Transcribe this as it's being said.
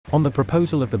On the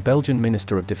proposal of the Belgian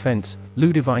Minister of Defense,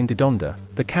 Ludivine de Donde,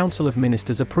 the Council of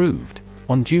Ministers approved,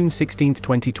 on June 16,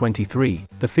 2023,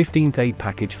 the 15th aid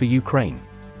package for Ukraine.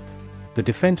 The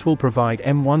defense will provide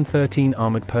M113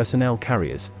 armored personnel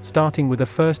carriers, starting with a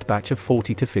first batch of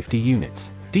 40 to 50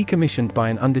 units, decommissioned by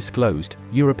an undisclosed,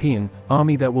 European,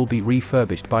 army that will be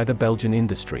refurbished by the Belgian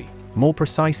industry, more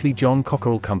precisely John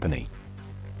Cockerill Company.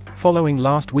 Following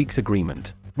last week's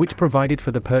agreement, which provided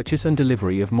for the purchase and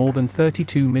delivery of more than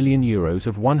 €32 million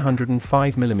of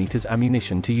 105mm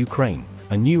ammunition to Ukraine,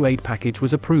 a new aid package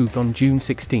was approved on June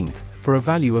 16, for a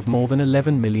value of more than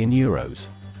 €11 million.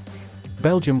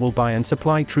 Belgium will buy and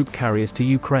supply troop carriers to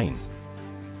Ukraine.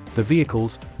 The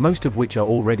vehicles, most of which are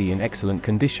already in excellent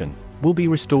condition, will be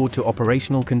restored to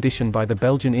operational condition by the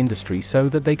Belgian industry so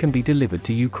that they can be delivered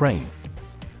to Ukraine.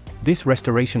 This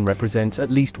restoration represents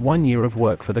at least 1 year of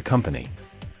work for the company.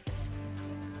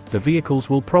 The vehicles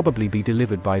will probably be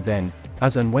delivered by then,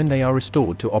 as and when they are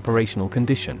restored to operational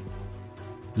condition.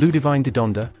 Ludivine de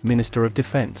Donde, Minister of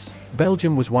Defense.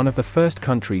 Belgium was one of the first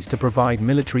countries to provide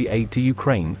military aid to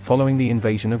Ukraine following the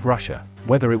invasion of Russia,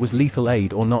 whether it was lethal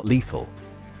aid or not lethal.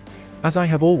 As I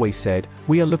have always said,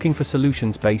 we are looking for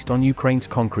solutions based on Ukraine's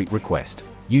concrete request,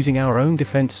 using our own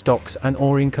defense stocks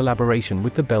and/or in collaboration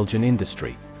with the Belgian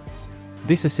industry.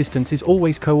 This assistance is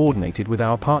always coordinated with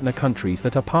our partner countries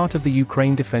that are part of the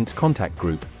Ukraine Defense Contact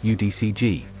Group,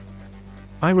 UDCG.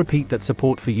 I repeat that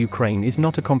support for Ukraine is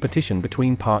not a competition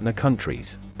between partner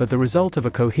countries, but the result of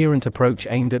a coherent approach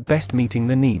aimed at best meeting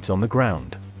the needs on the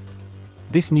ground.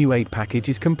 This new aid package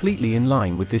is completely in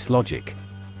line with this logic.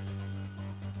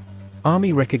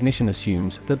 Army recognition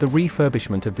assumes that the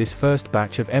refurbishment of this first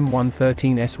batch of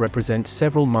M113s represents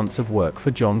several months of work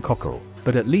for John Cockerill,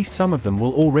 but at least some of them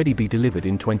will already be delivered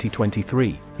in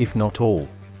 2023, if not all.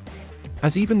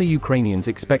 As even the Ukrainians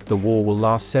expect the war will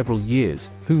last several years,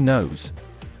 who knows?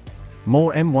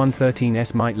 More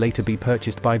M113s might later be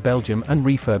purchased by Belgium and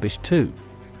refurbished too.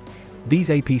 These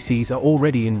APCs are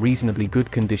already in reasonably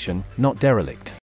good condition, not derelict.